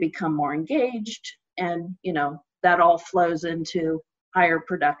 They become more engaged and, that all flows into higher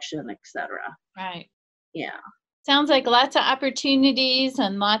production, et cetera. Right. Yeah. Sounds like lots of opportunities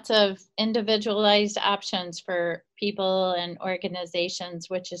and lots of individualized options for people and organizations,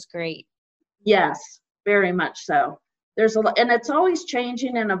 which is great. Yes, very much so. There's a lot, and it's always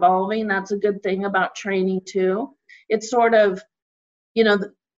changing and evolving. That's a good thing about training too. It's sort of,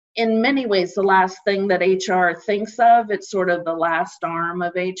 in many ways, the last thing that HR thinks of. It's sort of the last arm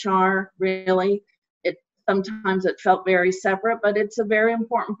of HR, really. Sometimes it felt very separate, but it's a very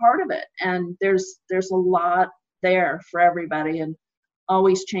important part of it. And there's a lot there for everybody and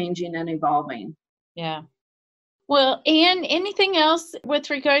always changing and evolving. Yeah. Well, Anne, anything else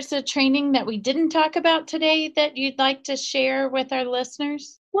with regards to training that we didn't talk about today that you'd like to share with our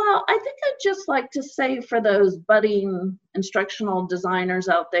listeners? Well, I think I'd just like to say for those budding instructional designers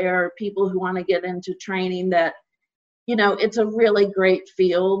out there, people who want to get into training, that it's a really great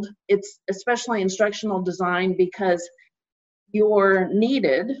field. It's especially instructional design because you're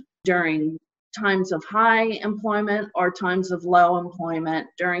needed during times of high employment or times of low employment,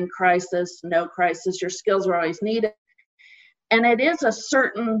 during crisis, no crisis. Your skills are always needed. And it is a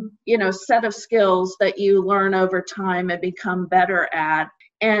certain, set of skills that you learn over time and become better at.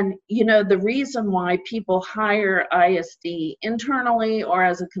 And, the reason why people hire ISD internally or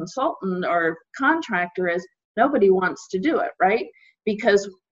as a consultant or contractor is nobody wants to do it, right? Because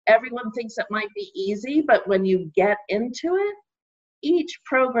everyone thinks it might be easy, but when you get into it, each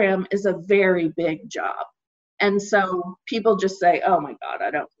program is a very big job. And so people just say, oh my God,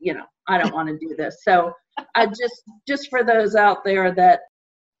 I don't want to do this. So I just for those out there that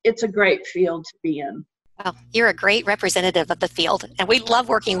it's a great field to be in. Well, you're a great representative of the field, and we love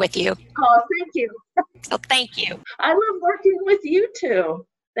working with you. Oh, thank you. So thank you. I love working with you too.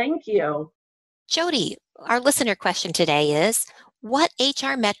 Thank you. JoDee, our listener question today is, what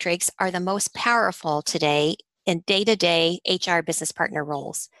HR metrics are the most powerful today in day-to-day HR business partner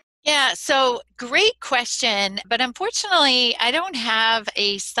roles? Yeah, so great question. But unfortunately, I don't have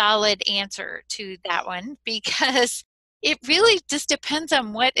a solid answer to that one because it really just depends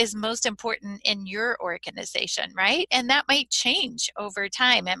on what is most important in your organization, right? And that might change over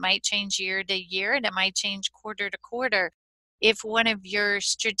time. It might change year to year and it might change quarter to quarter. If one of your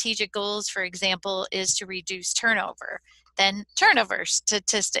strategic goals, for example, is to reduce turnover, then turnover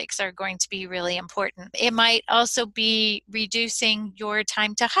statistics are going to be really important. It might also be reducing your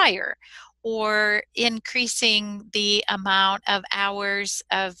time to hire or increasing the amount of hours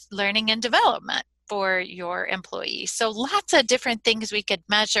of learning and development for your employees. So lots of different things we could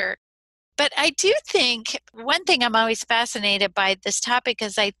measure. But I do think one thing I'm always fascinated by this topic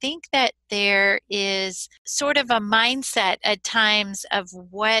is I think that there is sort of a mindset at times of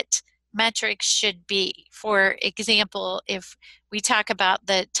what metrics should be. For example, if we talk about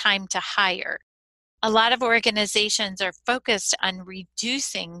the time to hire, a lot of organizations are focused on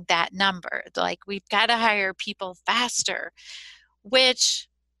reducing that number. Like, we've got to hire people faster, which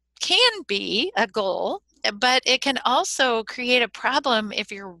can be a goal But it can also create a problem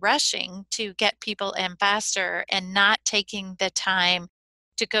if you're rushing to get people in faster and not taking the time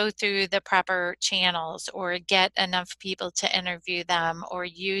to go through the proper channels or get enough people to interview them or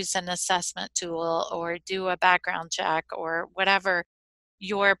use an assessment tool or do a background check or whatever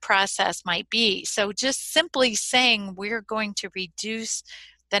your process might be. So just simply saying we're going to reduce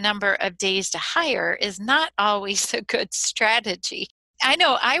the number of days to hire is not always a good strategy. I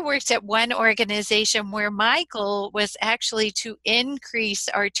know I worked at one organization where my goal was actually to increase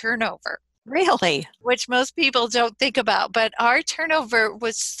our turnover. Really? Which most people don't think about, but our turnover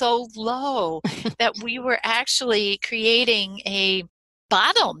was so low that we were actually creating a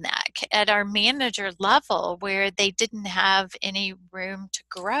bottleneck at our manager level where they didn't have any room to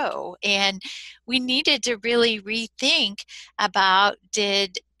grow. And we needed to really rethink about,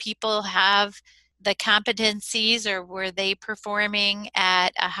 did people have the competencies or were they performing at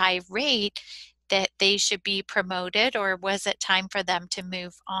a high rate that they should be promoted, or was it time for them to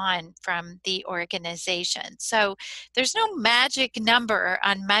move on from the organization? So there's no magic number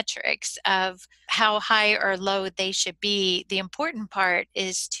on metrics of how high or low they should be. The important part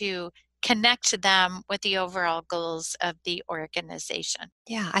is to connect them with the overall goals of the organization.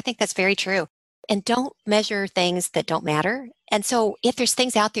 Yeah, I think that's very true. And don't measure things that don't matter. And so if there's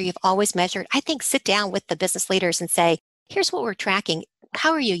things out there you've always measured, I think sit down with the business leaders and say, here's what we're tracking.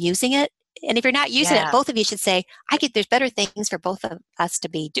 How are you using it? And if you're not using it, Yeah. both of you should say, there's better things for both of us to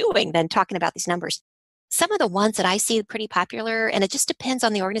be doing than talking about these numbers. Some of the ones that I see pretty popular, and it just depends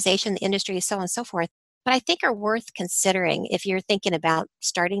on the organization, the industry, so on and so forth, but I think are worth considering if you're thinking about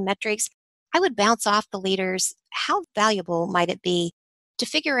starting metrics. I would bounce off the leaders. How valuable might it be to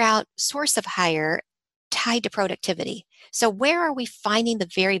figure out source of hire tied to productivity? So where are we finding the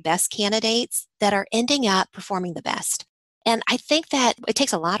very best candidates that are ending up performing the best? And I think that it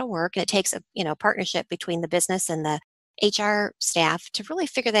takes a lot of work, and it takes a partnership between the business and the HR staff to really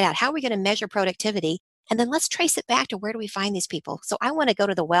figure that out. How are we going to measure productivity? And then let's trace it back to, where do we find these people? So I want to go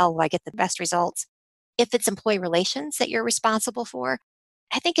to the well where I get the best results. If it's employee relations that you're responsible for,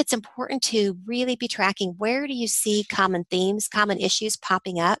 I think it's important to really be tracking, where do you see common themes, common issues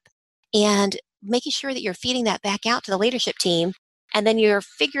popping up, and making sure that you're feeding that back out to the leadership team. And then you're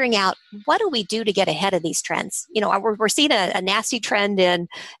figuring out, what do we do to get ahead of these trends? We're seeing a nasty trend in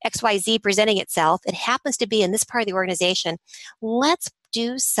XYZ presenting itself. It happens to be in this part of the organization. Let's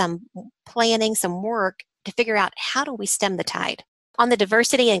do some planning, some work to figure out, how do we stem the tide? On the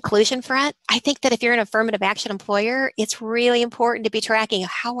diversity and inclusion front, I think that if you're an affirmative action employer, it's really important to be tracking,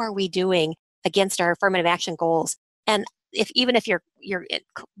 how are we doing against our affirmative action goals? And even if your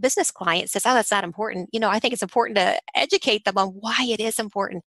business client says, that's not important, I think it's important to educate them on why it is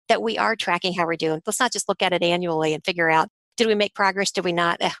important that we are tracking how we're doing. Let's not just look at it annually and figure out, did we make progress? Did we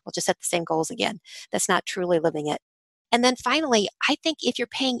not? We'll just set the same goals again. That's not truly living it. And then finally, I think if you're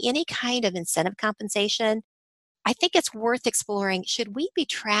paying any kind of incentive compensation, I think it's worth exploring, should we be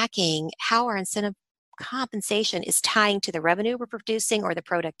tracking how our incentive compensation is tying to the revenue we're producing or the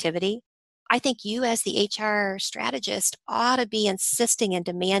productivity? I think you, as the HR strategist, ought to be insisting and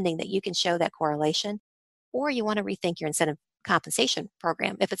demanding that you can show that correlation, or you want to rethink your incentive compensation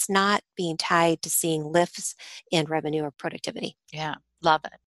program if it's not being tied to seeing lifts in revenue or productivity. Yeah, love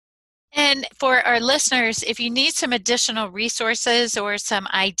it. And for our listeners, if you need some additional resources or some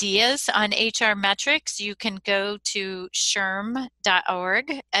ideas on HR metrics, you can go to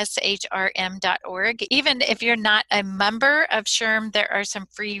SHRM.org, SHRM.org. Even if you're not a member of SHRM, there are some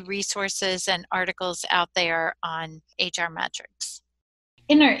free resources and articles out there on HR metrics.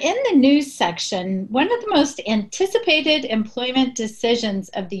 In our In the News section, one of the most anticipated employment decisions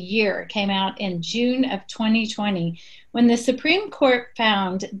of the year came out in June of 2020, when the Supreme Court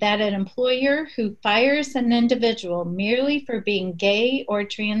found that an employer who fires an individual merely for being gay or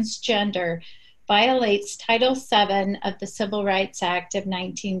transgender violates Title VII of the Civil Rights Act of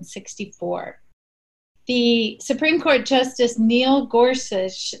 1964. The Supreme Court Justice Neil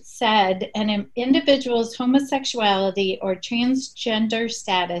Gorsuch said an individual's homosexuality or transgender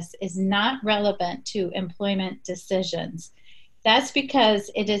status is not relevant to employment decisions. That's because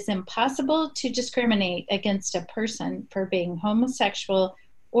it is impossible to discriminate against a person for being homosexual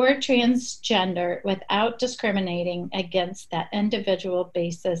or transgender without discriminating against that individual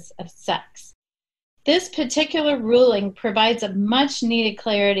basis of sex. This particular ruling provides a much needed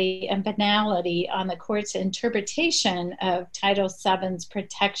clarity and finality on the court's interpretation of Title VII's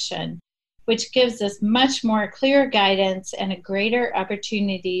protection, which gives us much more clear guidance and a greater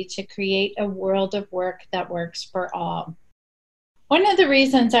opportunity to create a world of work that works for all. One of the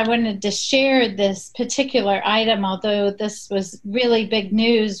reasons I wanted to share this particular item, although this was really big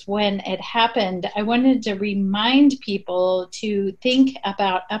news when it happened, I wanted to remind people to think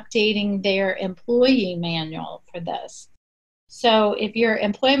about updating their employee manual for this. So if your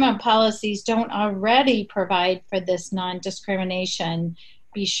employment policies don't already provide for this non-discrimination,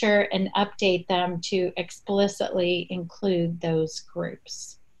 be sure and update them to explicitly include those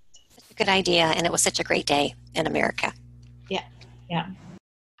groups. Good idea, and it was such a great day in America. Yeah.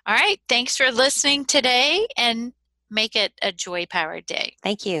 All right. Thanks for listening today, and make it a joy-powered day.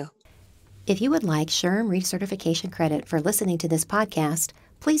 Thank you. If you would like SHRM recertification credit for listening to this podcast,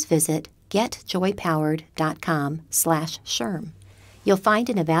 please visit getjoypowered.com/SHRM. You'll find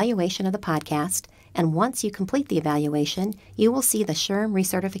an evaluation of the podcast, and once you complete the evaluation, you will see the SHRM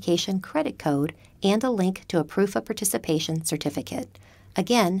recertification credit code and a link to a proof of participation certificate.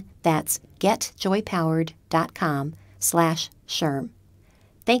 Again, that's getjoypowered.com/SHRM.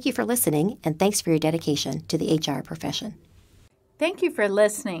 Thank you for listening, and thanks for your dedication to the HR profession. Thank you for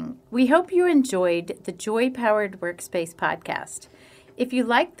listening. We hope you enjoyed the Joy Powered Workspace podcast. If you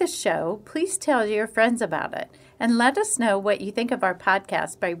like the show, please tell your friends about it and let us know what you think of our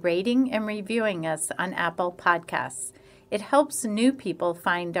podcast by rating and reviewing us on Apple Podcasts. It helps new people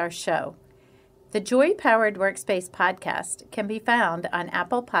find our show. The Joy Powered Workspace podcast can be found on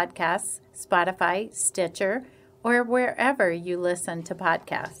Apple Podcasts, Spotify, Stitcher, or wherever you listen to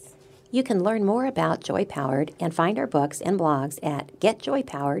podcasts. You can learn more about Joy Powered and find our books and blogs at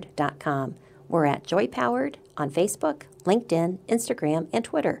getjoypowered.com. We're at Joy Powered on Facebook, LinkedIn, Instagram, and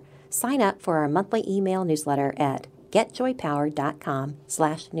Twitter. Sign up for our monthly email newsletter at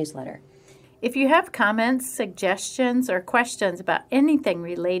getjoypowered.com/newsletter. If you have comments, suggestions, or questions about anything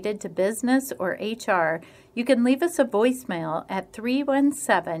related to business or HR, you can leave us a voicemail at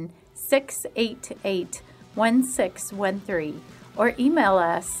 317-688-1613 or email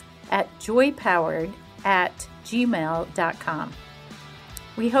us at joypowered@gmail.com.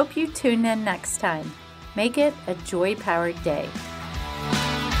 We hope you tune in next time. Make it a joy-powered day.